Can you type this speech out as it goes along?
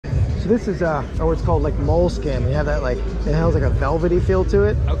this is what's called like moleskin. You have that like, it has like a velvety feel to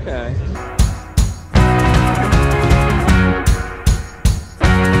it. Okay.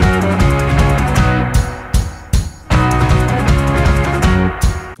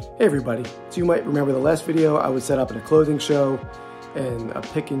 Hey everybody, so you might remember the last video I was set up in a clothing show and a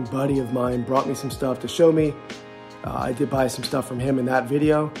picking buddy of mine brought me some stuff to show me. I did buy some stuff from him in that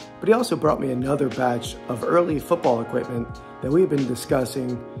video, but he also brought me another batch of early football equipment that we've been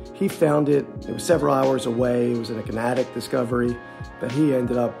discussing. He found it, it was several hours away, it was like an attic discovery that he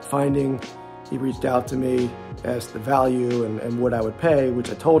ended up finding. He reached out to me, asked the value and what I would pay, which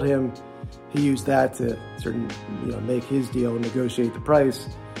I told him. He used that to sort of, make his deal and negotiate the price,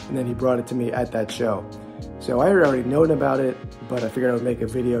 and then he brought it to me at that show. So I had already known about it, but I figured I would make a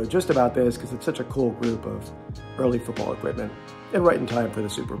video just about this because it's such a cool group of early football equipment, and right in time for the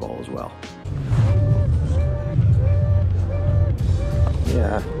Super Bowl as well.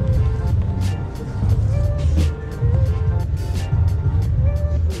 Yeah.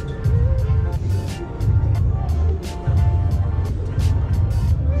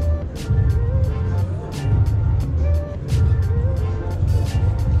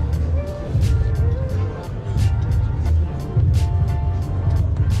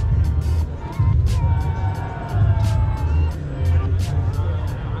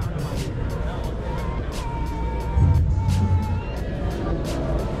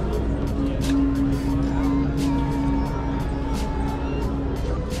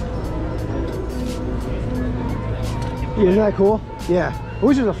 Isn't that cool? Yeah. I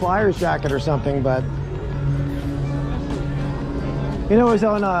wish it was a Flyers jacket or something, but it was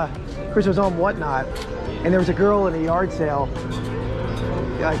on Chris was on Whatnot, and there was a girl in a yard sale,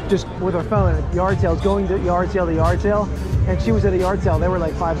 like just with her phone at yard sales, going to yard sale to yard sale, and she was at a yard sale. They were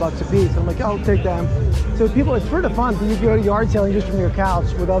like $5 a piece. I'm like, I'll take them. So people, it's sort of fun. You go to yard selling just from your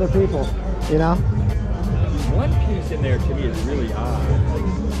couch with other people, One piece in there to me is really odd.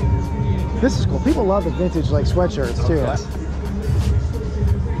 This is cool. People love the vintage like sweatshirts too. Okay.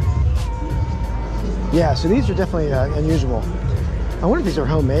 Yeah, so these are definitely unusual. I wonder if these are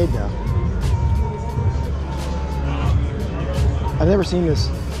homemade though. I've never seen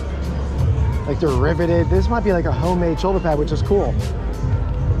this. Like they're riveted. This might be like a homemade shoulder pad, which is cool.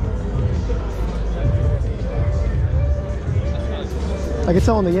 I could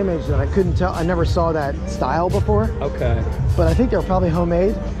tell in the image that I couldn't tell. I never saw that style before. Okay. But I think they're probably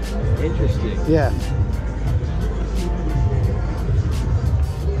homemade. Interesting. Yeah.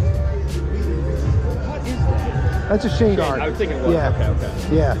 What is that? That's a shin guard. I was thinking it was. Yeah. Okay.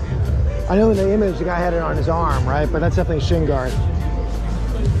 Yeah. I know in the image the guy had it on his arm, right? But that's definitely a shin guard.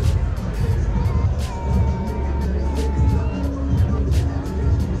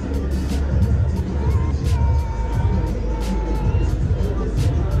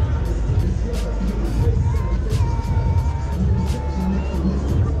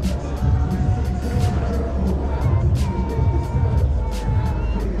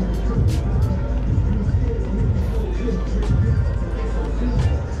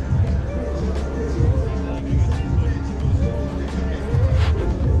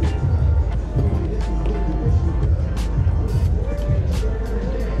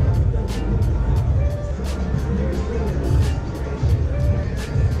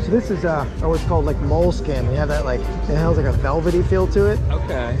 This is what's called like moleskin. You have that like, it has like a velvety feel to it.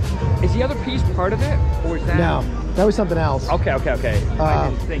 Okay. Is the other piece part of it, or is that? No, that was something else. Okay. I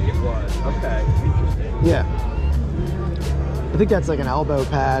didn't think it was. Okay. Interesting. Yeah. I think that's like an elbow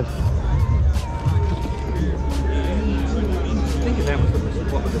pad. I think that was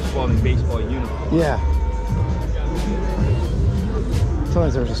the swelling baseball uniform. Yeah.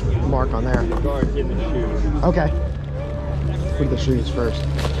 Sometimes there's just a mark on there. The guard's in the shoe. Okay. Look at the shoes first.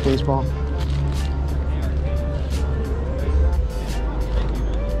 Baseball.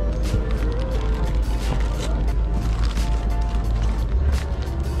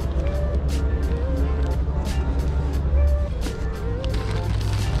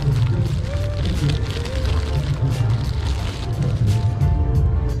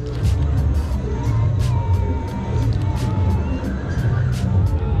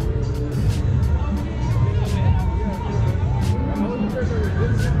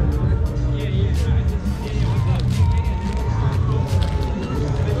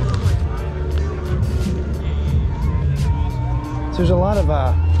 There's a lot of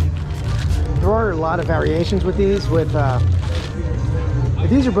there are a lot of variations with these. These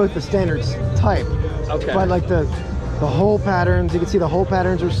are both the standard type. Okay. But like the hole patterns, you can see the hole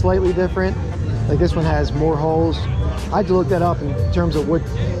patterns are slightly different. Like this one has more holes. I had to look that up in terms of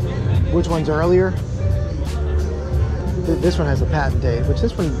which one's earlier. This one has a patent date, which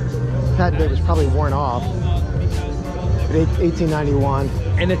this one, patent date was probably worn off. 1891.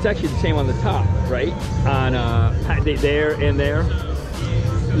 And it's actually the same on the top, right? On patent date there and there.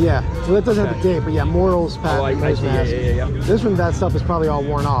 Yeah, well it doesn't have the date, but yeah, Morals patent. Oh, I see, yeah. This one, that stuff is probably all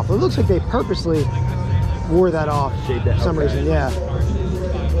worn off. It looks like they purposely wore that off for some reason, yeah.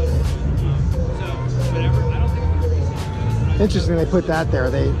 Interesting they put that there.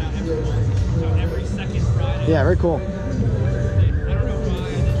 Yeah, very cool.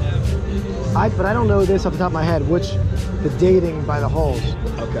 But I don't know this off the top of my head, the dating by the holes.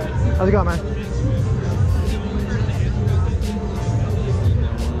 Okay. How's it going, man?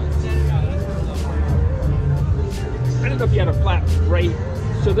 I don't know if you had a flat rate.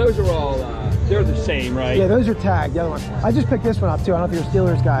 So those are all, they're the same, right? Yeah, those are tagged, the other one. I just picked this one up too. I don't know if you're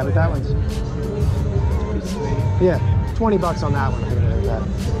a Steelers guy, but that one's... Yeah, 20 bucks on that one.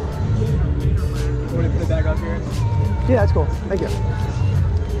 You want to put it back up here? Yeah, that's cool. Thank you.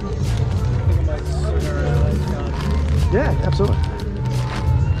 Yeah, absolutely.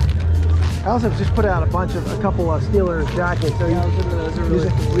 I also just put out a couple of Steelers jackets. So yeah, those are really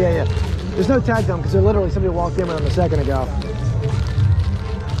cool. Yeah. There's no tags on them because they're literally somebody walked in with them a second ago.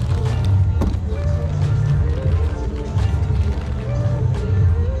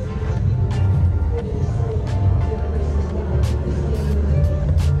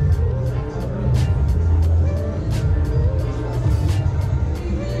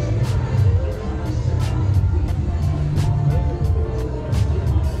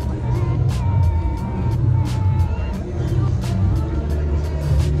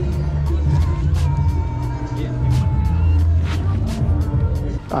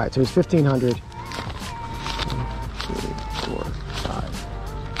 All right, so it's 1,500. 1, 2, 3, 4, 5,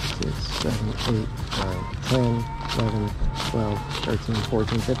 6, 7, 8, 9, 10, 11, 12, 13,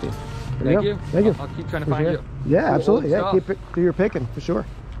 14, 15. Thank you. Thank you. I'll keep trying to find you. Yeah, absolutely. Yeah, Stuff. keep it through your picking for sure.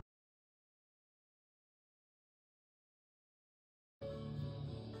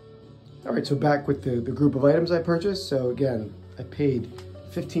 All right, so back with the group of items I purchased. So again, I paid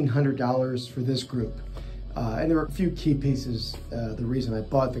 $1,500 for this group. And there were a few key pieces, the reason I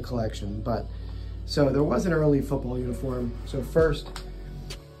bought the collection. So there was an early football uniform. So first,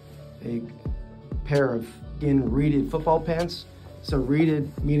 a pair of reeded football pants. So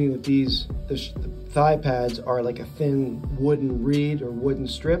reeded, meaning that the thigh pads are like a thin wooden reed or wooden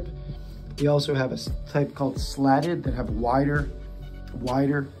strip. They also have a type called slatted that have wider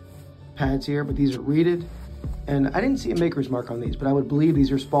pads here, but these are reeded. And I didn't see a maker's mark on these, but I would believe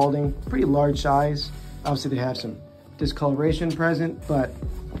these are Spalding, pretty large size. Obviously they have some discoloration present, but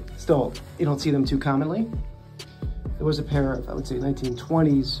still, you don't see them too commonly. There was a pair of, I would say,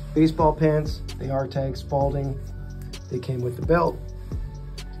 1920s baseball pants. They are tagged Spalding. They came with the belt.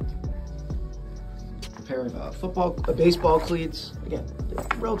 A pair of baseball cleats. Again,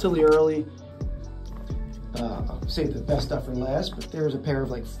 relatively early. I'll save the best stuff for last, but there's a pair of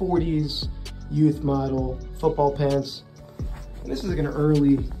like 40s youth model football pants. And this is like an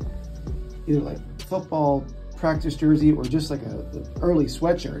early, either like football practice jersey or just like an early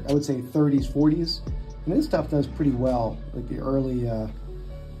sweatshirt. I would say 30s, 40s. And this stuff does pretty well, like the early,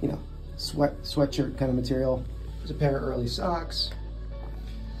 sweatshirt kind of material. There's a pair of early socks.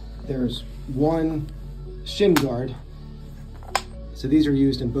 There's one shin guard. So these are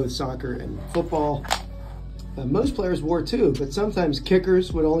used in both soccer and football. Most players wore two, but sometimes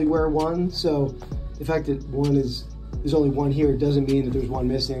kickers would only wear one. So the fact that there's only one here doesn't mean that there's one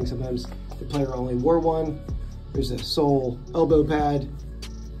missing. Sometimes the player only wore one. There's a sole elbow pad.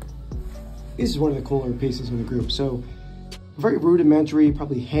 This is one of the cooler pieces in the group. So very rudimentary,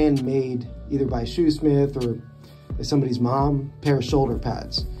 probably handmade either by Shoesmith or by somebody's mom, pair of shoulder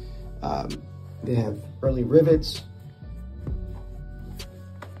pads. They have early rivets.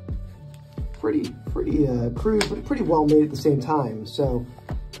 Pretty crude, but pretty well made at the same time. So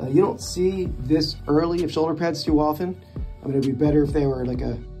you don't see this early of shoulder pads too often. I mean, it'd be better if they were like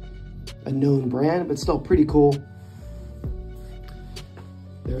a known brand, but still pretty cool.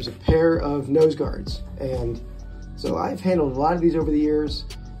 There's a pair of nose guards. And so I've handled a lot of these over the years.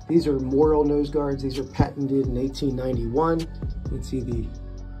 These are Morrill nose guards. These are patented in 1891. You can see the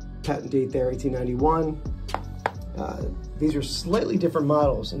patent date there, 1891. These are slightly different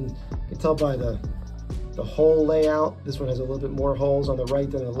models, and you can tell by the hole layout. This one has a little bit more holes on the right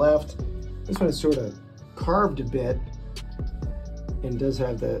than the left. This one is sort of carved a bit and does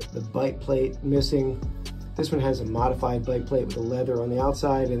have the bite plate missing. This one has a modified bite plate with the leather on the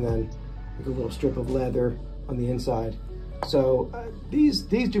outside and then like a little strip of leather on the inside. So these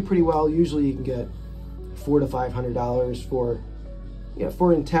do pretty well. Usually you can get $400 to $500 for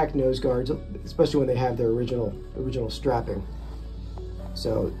for intact nose guards, especially when they have their original strapping.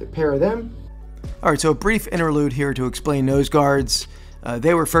 So a pair of them. All right, so a brief interlude here to explain nose guards.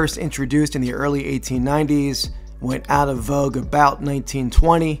 They were first introduced in the early 1890s, went out of vogue about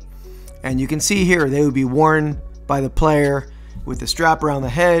 1920, and you can see here they would be worn by the player with the strap around the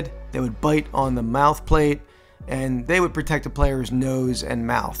head. They would bite on the mouth plate, and they would protect the player's nose and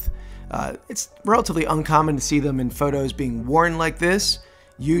mouth. It's relatively uncommon to see them in photos being worn like this.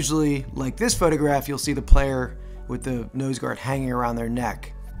 Usually, like this photograph, you'll see the player with the nose guard hanging around their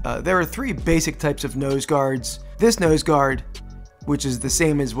neck. There are three basic types of nose guards. This nose guard, which is the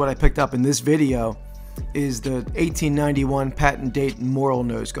same as what I picked up in this video, is the 1891 patent date Morrill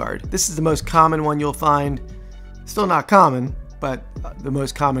nose guard. This is the most common one you'll find. Still not common, but the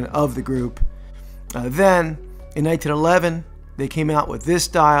most common of the group. Then, in 1911, they came out with this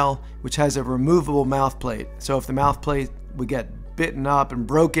style, which has a removable mouth plate. So if the mouth plate would get bitten up and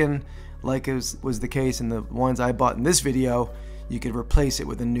broken, like was the case in the ones I bought in this video, you could replace it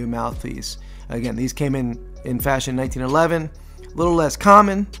with a new mouthpiece. Again, these came in fashion in 1911. A little less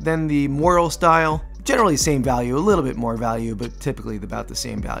common than the Morrill style. Generally same value, a little bit more value, but typically about the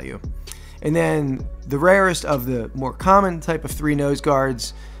same value. And then the rarest of the more common type of three nose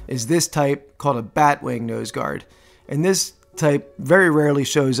guards is this type called a batwing nose guard. And this type very rarely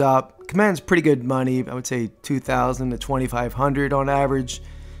shows up, commands pretty good money. I would say $2,000 to $2,500 on average,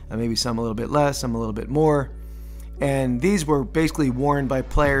 maybe some a little bit less, some a little bit more. And these were basically worn by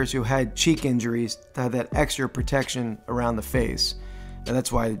players who had cheek injuries to have that extra protection around the face. And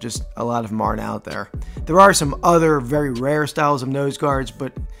that's why just a lot of them aren't out there. There are some other very rare styles of nose guards,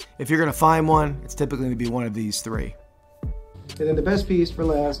 but if you're going to find one, it's typically going to be one of these three. And then the best piece for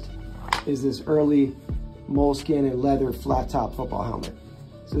last is this early moleskin and leather flat top football helmet.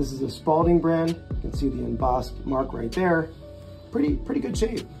 So this is a Spalding brand. You can see the embossed mark right there. Pretty good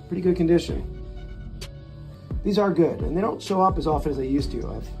shape, pretty good condition. These are good, and they don't show up as often as they used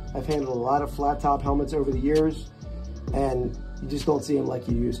to. I've handled a lot of flat top helmets over the years, and you just don't see them like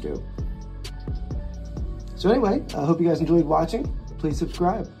you used to. So anyway, I hope you guys enjoyed watching. Please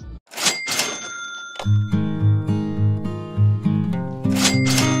subscribe.